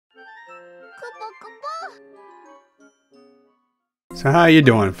So how you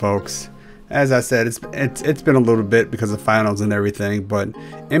doing, folks? As I said, it's been a little bit because of finals and everything, but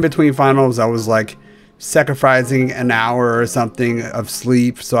in between finals I was like sacrificing an hour or something of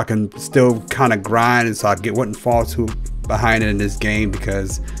sleep so I can still kind of grind and so I wouldn't fall too behind in this game,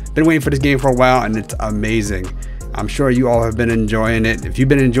 because I've been waiting for this game for a while and it's amazing. I'm sure you all have been enjoying it. If you've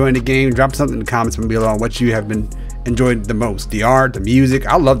been enjoying the game, drop something in the comments below on what you have been enjoying the most. The art, the music.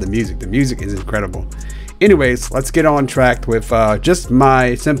 I love the music. The music is incredible. Anyways, let's get on track with just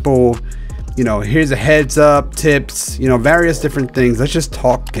my simple, here's a heads up, tips, various different things. Let's just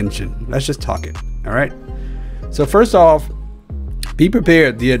talk Genshin. Let's just talk it. All right. So first off, be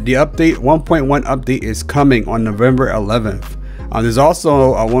prepared. The update 1.1 update is coming on November 11th. There's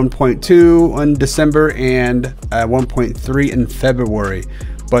also a 1.2 on December and a 1.3 in February.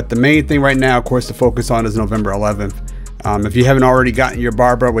 But the main thing right now, of course, to focus on is November 11th. If you haven't already gotten your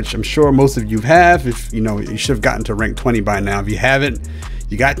Barbara, which I'm sure most of you have, if you should have gotten to rank 20 by now. If you haven't,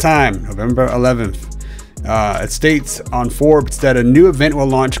 you got time. November 11th. It states on Forbes that a new event will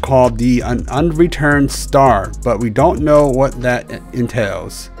launch called the Unreturned Star, but we don't know what that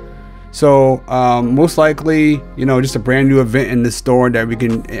entails. So most likely, just a brand new event in the store that we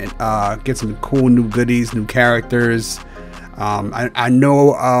can get some cool new goodies, new characters. I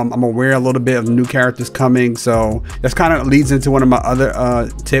know I'm aware a little bit of new characters coming, so that's kind of leads into one of my other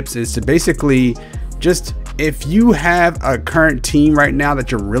tips, is to basically just, if you have a current team right now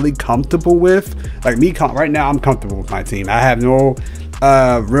that you're really comfortable with, like me right now, I'm comfortable with my team. I have no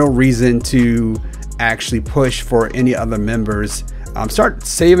real reason to actually push for any other members. Start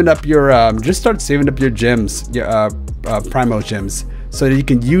saving up your gems, your primo gems, so that you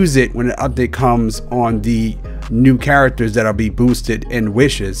can use it when an update comes on the new characters that'll be boosted in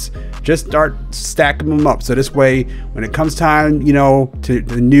wishes. Just start stacking them up, so this way when it comes time to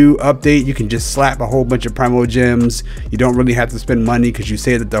the new update, you can just slap a whole bunch of primo gems. You don't really have to spend money because you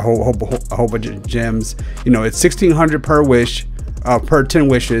saved the whole bunch of gems. It's 1600 per wish, per 10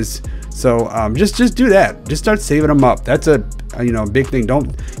 wishes. So just do that. Just start saving them up. That's a big thing.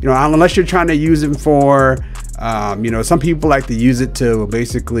 Don't unless you're trying to use them for some people like to use it to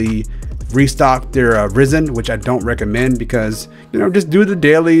basically restock their risen, which I don't recommend, because just do the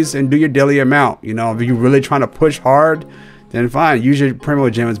dailies and do your daily amount. If you're really trying to push hard, then fine, use your primo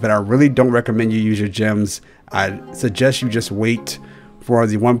gems, but I really don't recommend you use your gems. I suggest you just wait for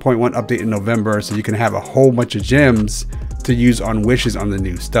the 1.1 update in November so you can have a whole bunch of gems to use on wishes on the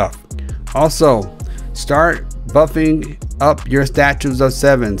new stuff. Also, start buffing up your statues of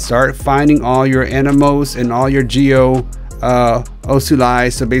 7. Start finding all your Animos and all your Geo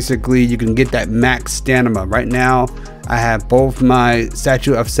Osulai, so basically you can get that max stamina. Right now I have both my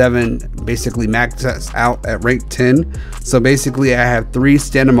statue of 7 basically maxed out at rank 10, so basically I have 3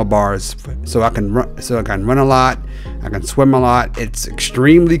 stamina bars, so I can run a lot, I can swim a lot. It's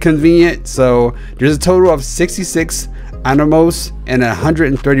extremely convenient. So there's a total of 66 Animos and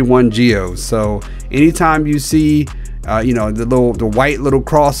 131 Geos. So anytime you see the white little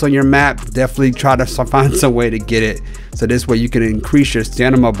cross on your map, definitely try to find some way to get it, so this way you can increase your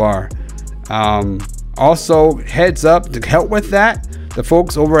stamina bar. Also, heads up, to help with that, the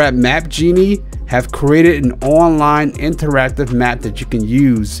folks over at Map Genie have created an online interactive map that you can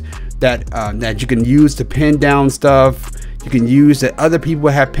use, that you can use to pin down stuff. You can use that other people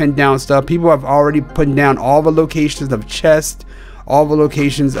have pinned down stuff. People have already put down all the locations of chests, all the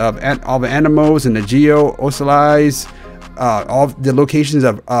locations of all the Animos and the Geo Osulais, all the locations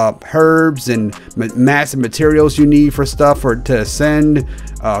of herbs and massive materials you need for stuff or to send,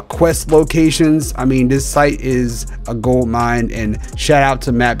 quest locations. I mean, this site is a gold mine, and shout out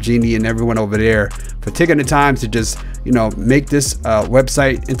to Map Genie and everyone over there for taking the time to just make this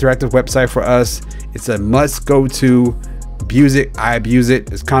interactive website for us. It's a must go to. Abuse it. I abuse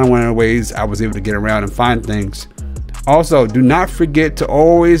it. It's kind of one of the ways I was able to get around and find things. Also, do not forget to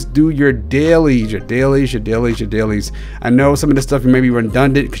always do your dailies. I know some of the stuff may be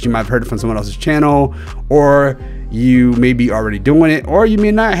redundant because you might have heard it from someone else's channel, or you may be already doing it, or you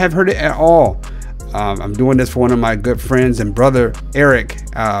may not have heard it at all. I'm doing this for one of my good friends and brother, Eric.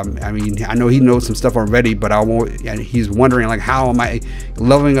 I mean, I know he knows some stuff already, but he's wondering, like, how am I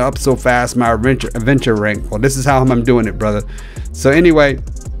leveling up so fast my adventure rank? Well, this is how I'm doing it, brother. So anyway,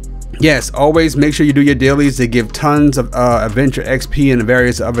 yes, always make sure you do your dailies. They give tons of adventure XP and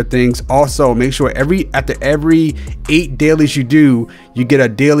various other things. Also, make sure after every 8 dailies you do, you get a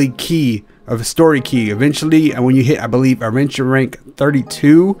daily key, of a story key. Eventually, and when you hit, I believe, adventure rank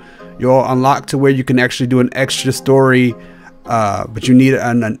 32, you'll unlock to where you can actually do an extra story, but you need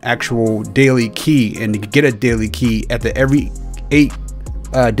an actual daily key, and you get a daily key at every 8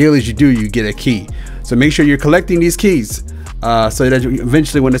 dailies you do, you get a key. So make sure you're collecting these keys so that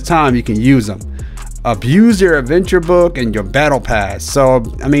eventually when it's time, you can use them. Abuse your adventure book and your battle pass. So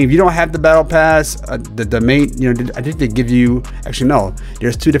I mean, if you don't have the battle pass, the main, you know, I think they give you, actually no,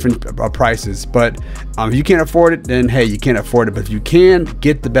 there's two different prices, but if you can't afford it, then hey, you can't afford it. But if you can,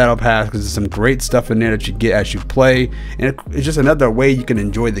 get the battle pass, because there's some great stuff in there that you get as you play, and it's just another way you can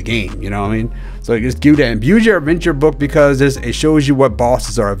enjoy the game, you know what I mean? So just give that. Abuse your adventure book, because it shows you what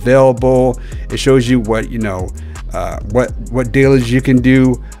bosses are available, it shows you what, you know, what dailies you can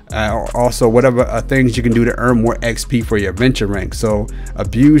do, also whatever things you can do to earn more XP for your adventure rank. So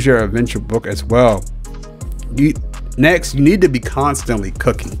abuse your adventure book as well. Next, you need to be constantly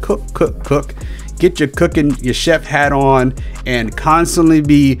cooking. Cook. Get your your chef hat on and constantly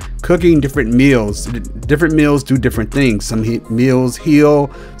be cooking different meals. Different meals do different things. Some meals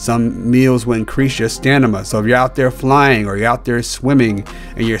heal, some meals will increase your stamina. So if you're out there flying or you're out there swimming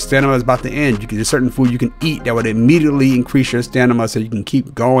and your stamina is about to end, there's certain food you can eat that would immediately increase your stamina so you can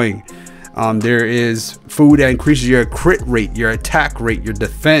keep going. There is food that increases your crit rate, your attack rate, your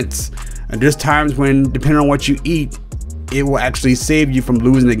defense. And there's times when, depending on what you eat, it will actually save you from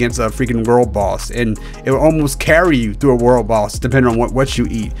losing against a freaking world boss, and it will almost carry you through a world boss depending on what you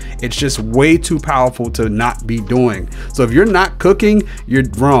eat. It's just way too powerful to not be doing. So if you're not cooking, you're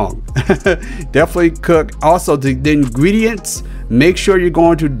wrong. Definitely cook. Also, the ingredients, make sure you're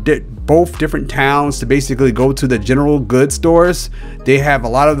going to both different towns to basically go to the general goods stores. They have a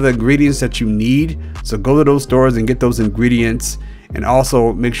lot of the ingredients that you need, so go to those stores and get those ingredients. And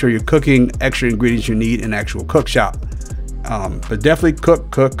also make sure you're cooking extra ingredients you need in the actual cook shop. But definitely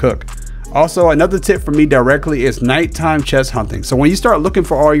cook. Also, another tip for me directly is nighttime chest hunting. So when you start looking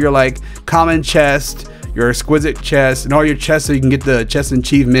for all your like common chest, your exquisite chest, and all your chests so you can get the chest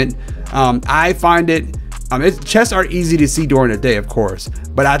achievement, I find it, chests are easy to see during the day, of course,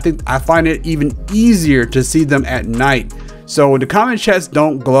 but I find it even easier to see them at night. So the common chests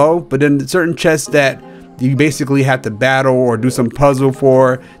don't glow, but then certain chests that you basically have to battle or do some puzzle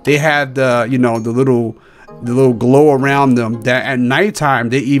for, they have the, you know, the little glow around them that at nighttime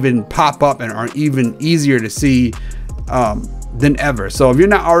they even pop up and are even easier to see than ever. So if you're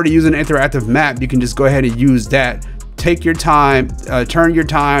not already using an interactive map, you can just go ahead and use that. Take your time, turn your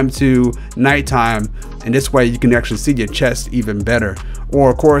time to nighttime, and this way you can actually see your chest even better.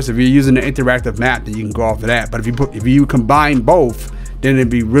 Or of course, if you're using an interactive map, then you can go off of that. But if you combine both, then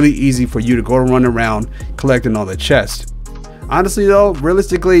it'd be really easy for you to go run around collecting all the chests. Honestly though,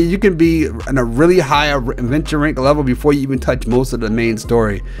 realistically, you can be in a really high adventure rank level before you even touch most of the main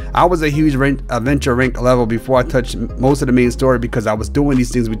story. I was a huge adventure rank level before I touched most of the main story, because I was doing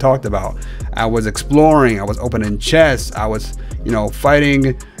these things we talked about. I was exploring, I was opening chests, I was, you know,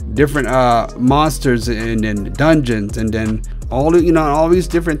 fighting different monsters in dungeons, and then all these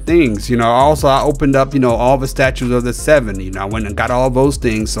different things. You know, also I opened up, you know, all the statues of the 7. You know, I went and got all those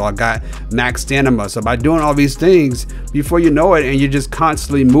things, so I got max stamina. So by doing all these things, before you know it, and you're just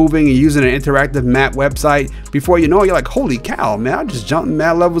constantly moving and using an interactive map website, before you know it, you're like, holy cow, man, I just jumped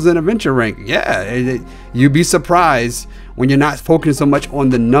mad levels in adventure rank. Yeah, you'd be surprised when you're not focusing so much on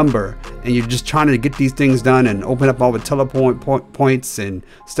the number and you're just trying to get these things done and open up all the teleport points and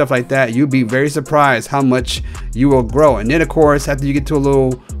stuff like that. You'd be very surprised how much you will grow. And then of course, after you get to a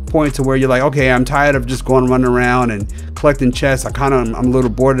little point to where you're like, okay, I'm tired of just going running around and collecting chests, I'm a little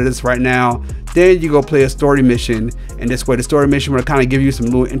bored of this right now, then you go play a story mission, and this way the story mission will kind of give you some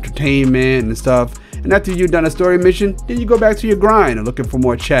little entertainment and stuff. And after you've done a story mission, then you go back to your grind and looking for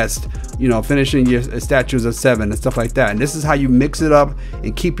more chests, you know, finishing your statues of 7 and stuff like that. And this is how you mix it up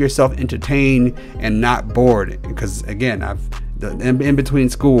and keep yourself entertained and not bored. Because again, in between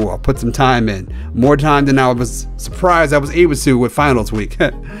school, I put some time in, more time than I was surprised I was able to with finals week.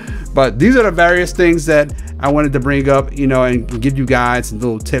 But these are the various things that I wanted to bring up, you know, and give you guys some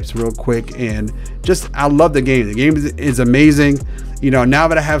little tips real quick. And just, I love the game. The game is amazing. You know, now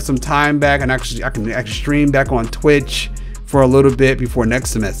that I have some time back, and I can actually stream back on Twitch for a little bit before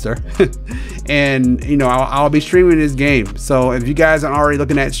next semester. And you know, I'll be streaming this game. So if you guys are already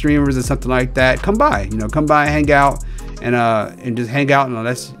looking at streamers or something like that, come by, you know, come by, hang out, and just hang out, and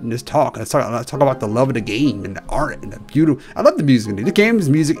let's talk. Let's talk about the love of the game and the art and the beauty. I love the music. The game's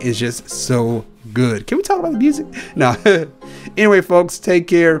music is just so good. Can we talk about the music? No. Anyway, folks, take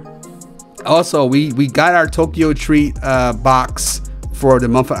care. Also, we got our Tokyo Treat box for the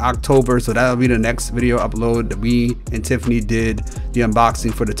month of October, so that'll be the next video upload that we and Tiffany did the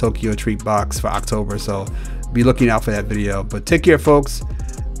unboxing for the Tokyo Treat box for October. So be looking out for that video. But take care, folks,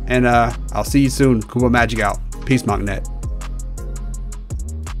 and I'll see you soon. KupoMagic out. Peace, MogNet.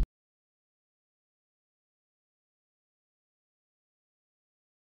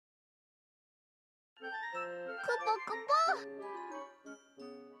 Kupo Kupo!